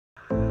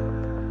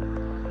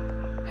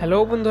Hello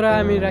বন্ধুরা,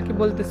 আমি রাকিব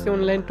বলতেছি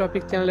অনলাইন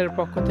টপিক চ্যানেলের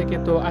পক্ষ থেকে।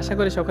 তো আশা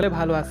করি সকলে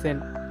ভালো আছেন।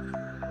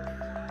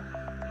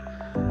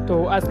 তো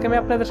আজকে আমি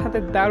আপনাদের সাথে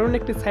দারুণ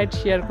একটি সাইট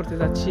শেয়ার করতে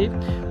যাচ্ছি।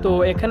 তো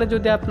এখানে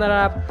যদি আপনারা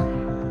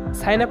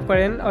সাইন আপ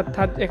করেন,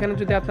 অর্থাৎ এখানে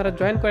যদি আপনারা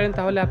জয়েন করেন,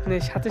 তাহলে আপনি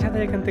সাথে সাথে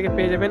এখান থেকে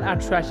পেয়ে যাবেন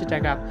 880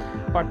 টাকা।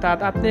 অর্থাৎ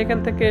আপনি এখান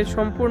থেকে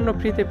সম্পূর্ণ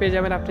ফ্রিতে পেয়ে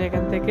যাবেন। আপনি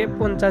এখান থেকে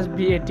 50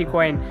 বিএটি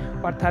কয়েন,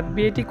 অর্থাৎ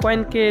বিএটি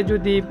কয়েনকে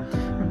যদি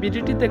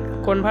বিডিটিতে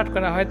কনভার্ট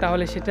করা হয়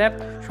তাহলে সেটা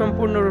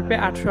সম্পূর্ণরূপে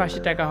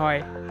 880 টাকা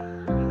হয়।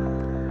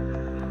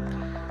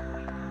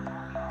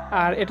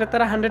 আর এটা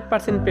তারা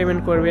 100%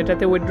 পেমেন্ট করবে,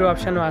 এটাতে উইথড্র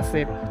অপশানও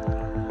আছে।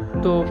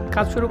 তো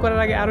কাজ শুরু করার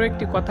আগে আরও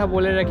একটি কথা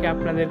বলে রাখি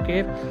আপনাদেরকে,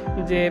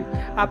 যে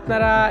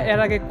আপনারা এর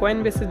আগে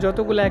কয়েনবেসে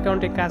যতগুলো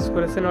অ্যাকাউন্টে কাজ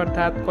করেছেন,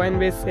 অর্থাৎ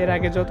কয়েনবেস এর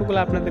আগে যতগুলো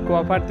আপনাদেরকে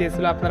অফার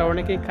দিয়েছিল, আপনারা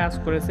অনেকেই কাজ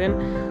করেছেন।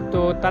 তো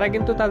তারা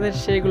কিন্তু তাদের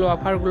সেইগুলো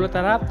অফারগুলো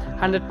তারা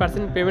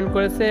 100% পেমেন্ট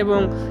করেছে এবং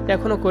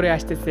এখনও করে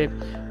আসতেছে।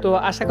 তো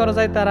আশা করা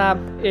যায় তারা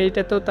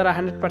এইটাতেও তারা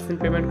 100%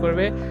 পেমেন্ট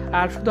করবে।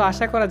 আর শুধু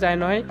আশা করা যায়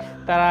নয়,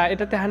 তারা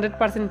এটাতে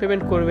 100%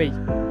 পেমেন্ট করবেই।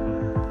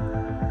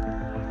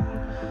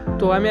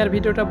 তো আমি আর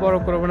ভিডিওটা বড়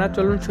করব না,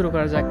 চলুন শুরু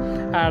করা যাক।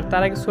 আর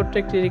তার আগে ছোট্ট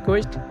একটি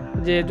রিকোয়েস্ট,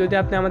 যে যদি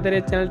আপনি আমাদের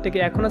এই চ্যানেলটিকে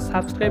এখনও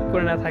সাবস্ক্রাইব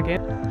করে না থাকেন,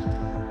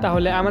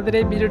 তাহলে আমাদের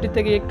এই ভিডিওটি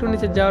থেকে একটু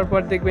নিচে যাওয়ার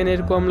পর দেখবেন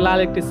এরকম লাল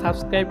একটি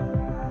সাবস্ক্রাইব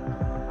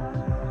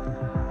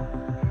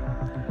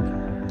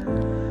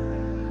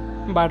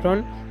বাটন।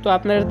 তো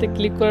আপনারা এটাতে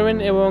ক্লিক করবেন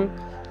এবং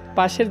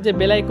পাশের যে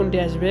বেল আইকনটি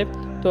আসবে,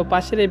 তো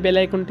পাশের এই বেল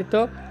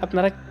আইকনটিতেও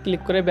আপনারা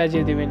ক্লিক করে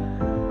বাজিয়ে দিবেন।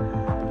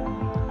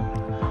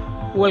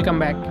 Welcome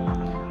back.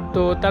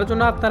 তো তার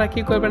জন্য আপনারা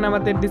কী করবেন,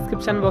 আমাদের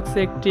ডিসক্রিপশান বক্সে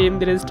একটি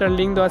রেজিস্টার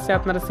লিঙ্ক দেওয়া আছে,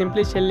 আপনারা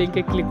সিম্পলি সেই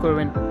লিঙ্কে ক্লিক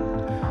করবেন।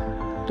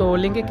 তো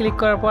লিঙ্কে ক্লিক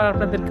করার পর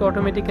আপনাদেরকে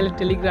অটোমেটিক্যালি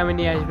টেলিগ্রামে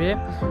নিয়ে আসবে।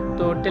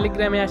 তো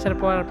টেলিগ্রামে আসার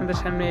পর আপনাদের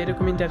সামনে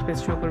এরকম ইন্টারফেস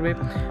শো করবে।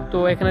 তো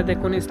এখানে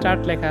দেখুন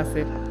স্টার্ট লেখা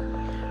আছে।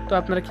 তো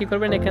আপনারা কী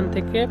করবেন, এখান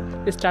থেকে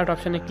স্টার্ট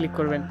অপশানে ক্লিক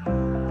করবেন।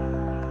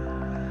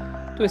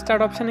 তো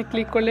স্টার্ট অপশানে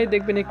ক্লিক করলেই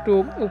দেখবেন একটু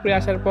উপরে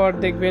আসার পর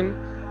দেখবেন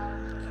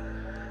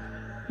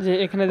যে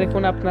এখানে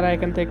দেখুন আপনারা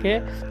এখান থেকে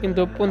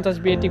কিন্তু 50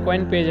 বিএটি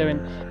কয়েন পেয়ে যাবেন,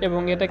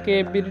 এবং এটাকে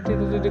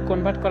বিডিটিতে যদি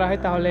কনভার্ট করা হয়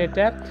তাহলে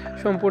এটা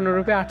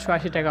সম্পূর্ণরূপে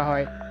 880 টাকা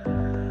হয়।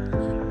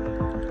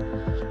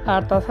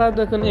 আর তাছাড়া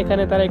দেখুন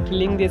এখানে তারা একটি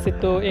লিঙ্ক দিয়েছে।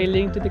 তো এই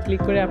লিঙ্কটিতে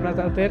ক্লিক করে আপনারা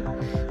তাদের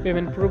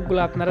পেমেন্ট প্রুফগুলো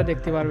আপনারা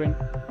দেখতে পারবেন।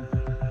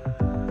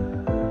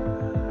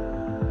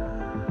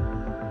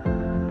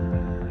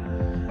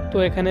 তো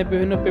এখানে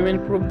বিভিন্ন পেমেন্ট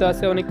প্রুফ দেওয়া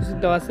আছে, অনেক কিছু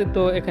দেওয়া আছে।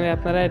 তো এখানে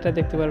আপনারা এটা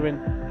দেখতে পারবেন।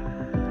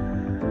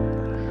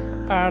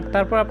 আর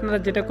তারপর আপনারা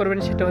যেটা করবেন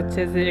সেটা হচ্ছে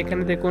যে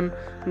এখানে দেখুন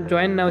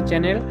জয়েন নাও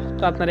চ্যানেল।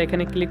 তো আপনারা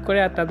এখানে ক্লিক করে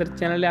আর তাদের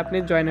চ্যানেলে আপনি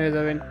জয়েন হয়ে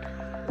যাবেন।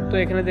 তো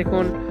এখানে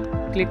দেখুন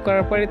ক্লিক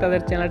করার পরে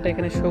তাদের চ্যানেলটা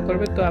এখানে শো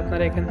করবে। তো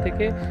আপনারা এখান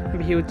থেকে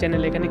ভিউ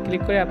চ্যানেল এখানে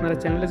ক্লিক করে আপনারা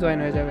চ্যানেলে জয়েন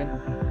হয়ে যাবেন।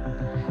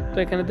 তো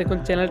এখানে দেখুন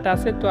চ্যানেলটা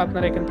আছে, তো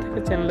আপনারা এখান থেকে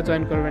চ্যানেলে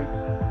জয়েন করবেন।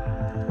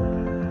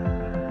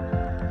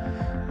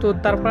 তো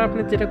তারপর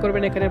আপনি যেটা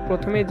করবেন, এখানে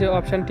প্রথমেই যে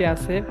অপশানটি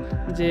আছে,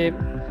 যে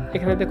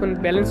এখানে দেখুন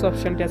ব্যালেন্স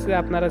অপশানটি আছে,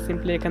 আপনারা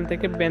সিম্পলি এখান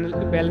থেকে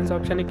ব্যালেন্স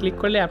অপশানে ক্লিক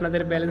করলে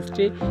আপনাদের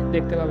ব্যালেন্সটি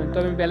দেখতে পাবেন। তো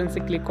আমি ব্যালেন্সে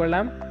ক্লিক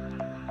করলাম।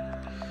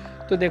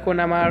 তো দেখুন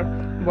আমার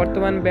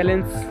বর্তমান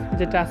ব্যালেন্স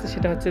যেটা আছে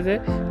সেটা হচ্ছে যে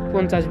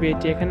 50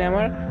 বিএটি। এখানে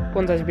আমার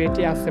 50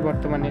 বিএটি আছে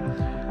বর্তমানে।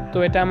 তো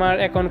এটা আমার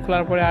অ্যাকাউন্ট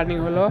খোলার পরে আর্নিং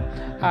হলো।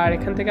 আর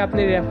এখান থেকে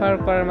আপনি রেফার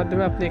করার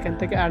মাধ্যমে আপনি এখান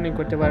থেকে আর্নিং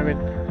করতে পারবেন।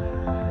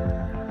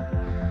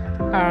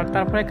 আর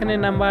তারপর এখানে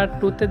নাম্বার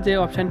 2তে যে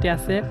অপশানটি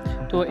আছে,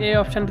 তো এই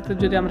অপশানটিতে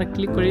যদি আমরা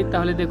ক্লিক করি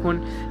তাহলে দেখুন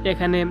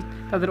এখানে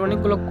তাদের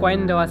অনেকগুলো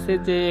কয়েন দেওয়া আছে,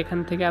 যে এখান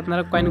থেকে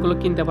আপনারা কয়েনগুলো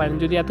কিনতে পারেন।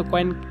 যদি এত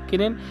কয়েন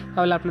কিনেন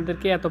তাহলে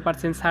আপনাদেরকে এত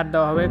 % ছাড়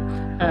দেওয়া হবে।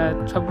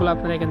 সবগুলো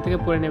আপনারা এখান থেকে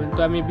পড়ে নেবেন।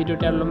 তো আমি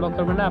ভিডিওটি আর লম্বা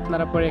করবো না,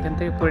 আপনারা পরে এখান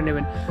থেকে পড়ে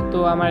নেবেন। তো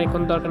আমার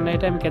এখন দরকার নেই,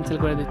 এটা আমি ক্যান্সেল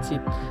করে দিচ্ছি।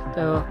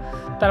 তো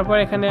তারপর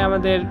এখানে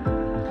আমাদের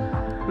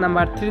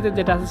নাম্বার 3তে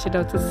যেটা আছে সেটা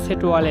হচ্ছে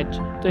সেট ওয়ালেট।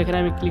 তো এখানে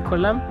আমি ক্লিক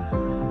করলাম।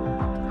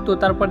 তো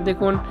তারপর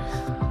দেখুন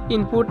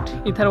ইনপুট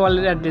ইথার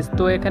ওয়ালেট অ্যাড্রেস।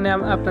 তো এখানে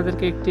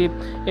আপনাদেরকে একটি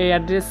এই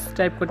অ্যাড্রেস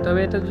টাইপ করতে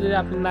হবে। এটা যদি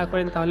আপনি না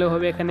করেন তাহলেও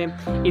হবে, এখানে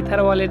ইথার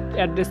ওয়ালেট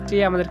অ্যাড্রেসটি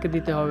আমাদেরকে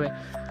দিতে হবে।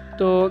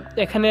 তো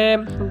এখানে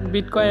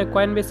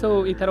কয়েনবেসেও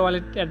ইথার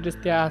ওয়ালেট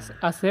অ্যাড্রেসটি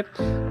আছে।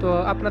 তো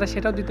আপনারা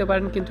সেটাও দিতে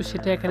পারেন, কিন্তু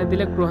সেটা এখানে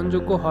দিলে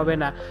গ্রহণযোগ্য হবে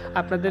না।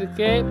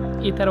 আপনাদেরকে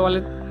ইথার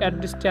ওয়ালেট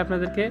অ্যাড্রেসটি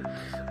আপনাদেরকে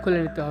খুলে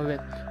নিতে হবে।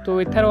 তো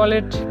ইথার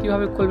ওয়ালেট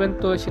কীভাবে খুলবেন,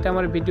 তো সেটা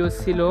আমার ভিডিও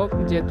ছিল,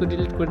 যেহেতু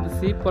ডিলিট করে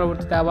দিচ্ছি,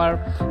 পরবর্তীতে আবার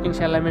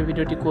ইনশাআল্লাহ আমি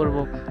ভিডিওটি করব।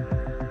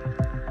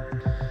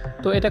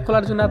 তো এটা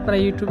খোলার জন্য আপনারা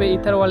ইউটিউবে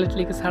ইথার ওয়ালেট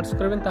লিখে সার্চ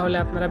করবেন, তাহলে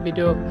আপনারা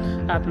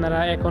আপনারা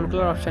অ্যাকাউন্ট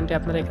খোলার অপশানটি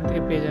আপনারা এখান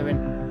থেকে পেয়ে যাবেন।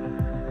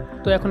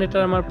 তো এখন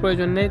এটার আমার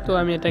প্রয়োজন নেই, তো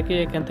আমি এটাকে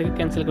এখান থেকে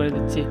ক্যান্সেল করে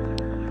দিচ্ছি।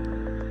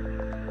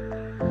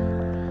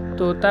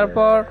 তো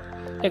তারপর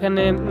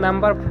এখানে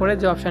নাম্বার 4-এ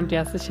যে অপশানটি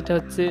আছে সেটা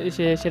হচ্ছে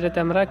সেটাতে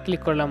আমরা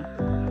ক্লিক করলাম।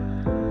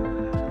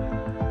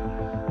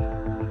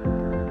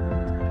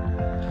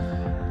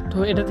 তো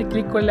এটাতে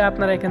ক্লিক করলে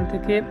আপনারা এখান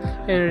থেকে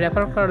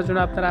রেফার করার জন্য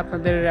আপনারা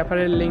আপনাদের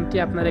রেফারের লিঙ্কটি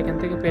আপনারা এখান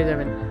থেকে পেয়ে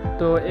যাবেন।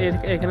 তো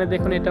এখানে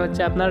দেখুন এটা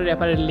হচ্ছে আপনার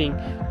রেফারের লিঙ্ক।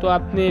 তো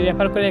আপনি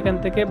রেফার করে এখান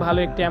থেকে ভালো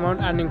একটি অ্যামাউন্ট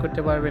আর্নিং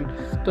করতে পারবেন।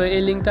 তো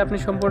এই লিঙ্কটা আপনি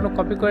সম্পূর্ণ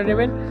কপি করে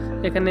নেবেন,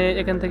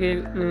 এখান থেকে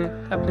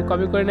আপনি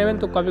কপি করে নেবেন।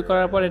 তো কপি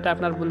করার পর এটা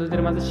আপনার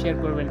বন্ধুদের মাঝে শেয়ার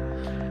করবেন।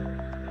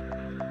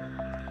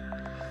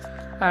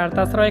 আর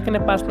তাছাড়াও এখানে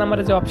 5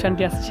 নম্বরে যে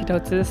অপশানটি আছে সেটা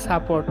হচ্ছে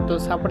সাপোর্ট। তো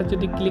সাপোর্টে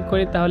যদি ক্লিক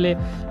করি তাহলে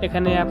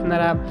এখানে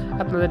আপনারা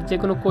আপনাদের যে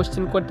কোনো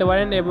কোশ্চেন করতে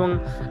পারেন এবং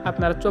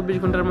আপনারা 24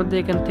 ঘন্টার মধ্যে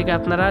এখান থেকে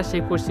আপনারা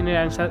সেই কোশ্চেনের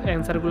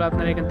অ্যান্সারগুলো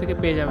আপনারা এখান থেকে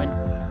পেয়ে যাবেন।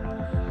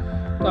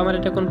 তো আমার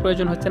এটা কোনো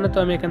প্রয়োজন হচ্ছে না, তো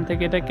আমি এখান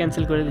থেকে এটা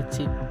ক্যান্সেল করে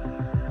দিচ্ছি।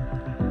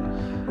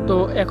 তো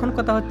এখন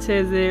কথা হচ্ছে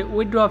যে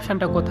উইথড্র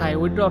অপশানটা কোথায়?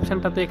 উইথড্র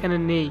অপশানটা তো এখানে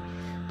নেই।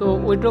 তো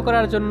উইথড্র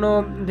করার জন্য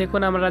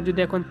দেখুন আমরা যদি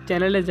এখন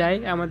চ্যানেলে যাই,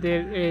 আমাদের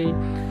এই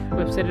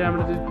ওয়েবসাইটে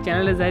আমরা যদি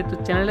চ্যানেলে যাই, তো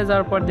চ্যানেলে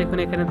যাওয়ার পর দেখুন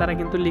এখানে তারা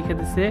কিন্তু লিখে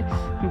দিচ্ছে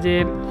যে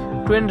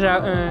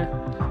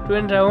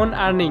 20 রাউন্ড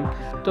আর্নিং।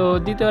 তো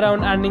দ্বিতীয়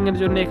রাউন্ড আর্নিংয়ের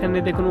জন্য এখানে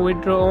দেখুন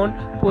উইথড্র অন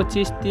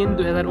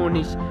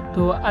 25/3/2019।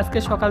 তো আজকে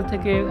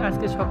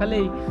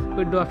সকালেই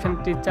উইথড্র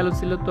অপশানটি চালু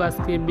ছিল, তো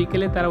আজকে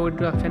বিকেলে তারা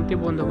উইথড্র অপশানটি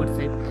বন্ধ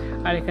করছে।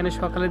 আর এখানে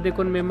সকালে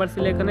দেখুন মেম্বার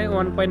ছিল এখানে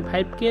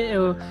 1.5K,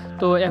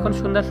 তো এখন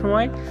সন্ধ্যার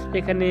সময়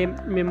এখানে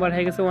মেম্বার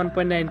হয়ে গেছে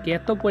 1.9K।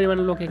 এত পরিমাণ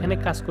লোক এখানে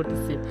কাজ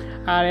করতেছে,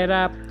 আর এরা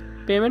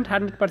পেমেন্ট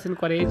 100%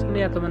 করে, এই জন্য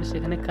এত মানুষ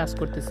এখানে কাজ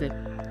করতেছে।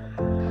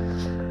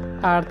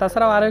 আর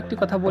তাছাড়াও আরও একটি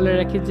কথা বলে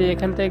রাখি যে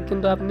এখান থেকে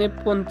কিন্তু আপনি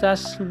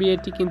 50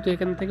 BAT কিন্তু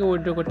এখান থেকে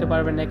উইথড্র করতে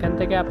পারবেন না। এখান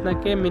থেকে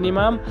আপনাকে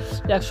মিনিমাম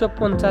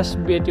 150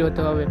 BAT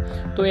হতে হবে।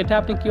 তো এটা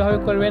আপনি কীভাবে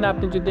করবেন?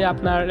 আপনি যদি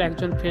আপনার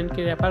একজন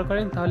ফ্রেন্ডকে রেফার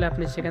করেন তাহলে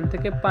আপনি সেখান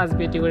থেকে 5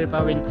 BAT করে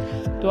পাবেন।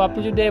 তো আপনি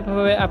যদি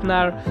এভাবে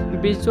আপনার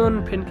 20 জন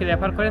ফ্রেন্ডকে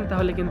রেফার করেন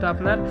তাহলে কিন্তু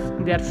আপনার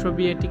 150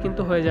 BAT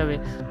কিন্তু হয়ে যাবে।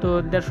 তো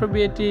 150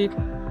 BAT,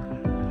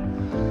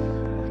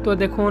 তো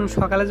দেখুন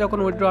সকালে যখন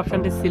উইথড্র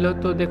অপশানটি ছিল,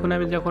 তো দেখুন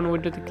আমি যখন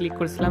উইথড্রোতে ক্লিক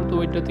করেছিলাম, তো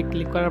উইথড্রোতে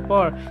ক্লিক করার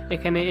পর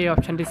এখানে এই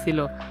অপশানটি ছিল।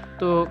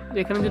 তো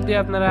এখানে যদি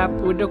আপনারা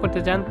উইথড্র করতে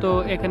চান তো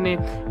এখানে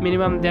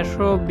মিনিমাম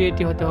 150 BAT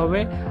হতে হবে।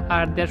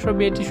 আর 150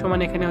 BAT সমান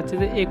এখানে হচ্ছে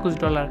যে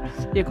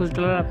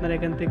 $21 আপনারা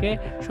এখান থেকে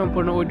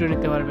সম্পূর্ণ উইথড্র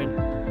নিতে পারবেন।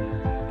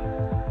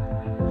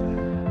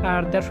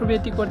 আর 150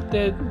 BAT করতে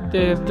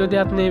যদি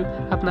আপনি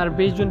আপনার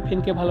 20 জন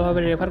ফ্রেন্ডকে ভালোভাবে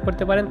রেফার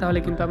করতে পারেন তাহলে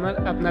কিন্তু আপনার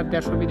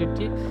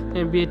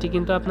 150 BAT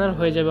কিন্তু আপনার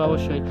হয়ে যাবে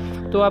অবশ্যই।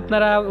 তো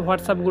আপনারা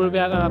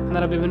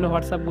বিভিন্ন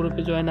হোয়াটসঅ্যাপ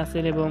গ্রুপে জয়েন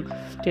আছেন এবং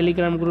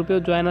টেলিগ্রাম গ্রুপেও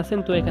জয়েন আছেন।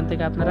 তো এখান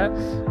থেকে আপনারা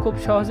খুব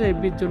সহজে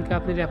 20 জনকে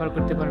আপনি রেফার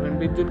করতে পারবেন।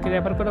 20 জনকে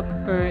রেফার করা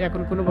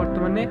এখন কোনো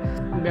বর্তমানে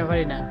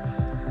ব্যাপারই না।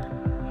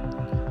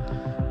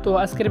 তো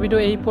আজকের ভিডিও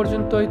এই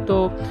পর্যন্তই। তো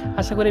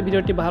আশা করি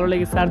ভিডিওটি ভালো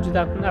লেগেছে। আর যদি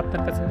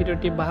আপনার কাছে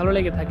ভিডিওটি ভালো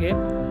লেগে থাকে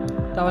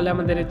তাহলে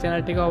আমাদের এই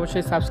চ্যানেলটিকে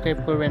অবশ্যই সাবস্ক্রাইব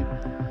করবেন।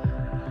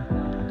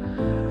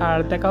 আর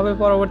দেখা হবে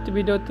পরবর্তী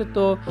ভিডিওতে।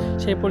 তো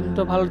সেই পর্যন্ত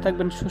ভালো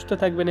থাকবেন, সুস্থ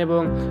থাকবেন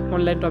এবং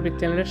অনলাইন টপিক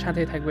চ্যানেলের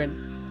সাথেই থাকবেন।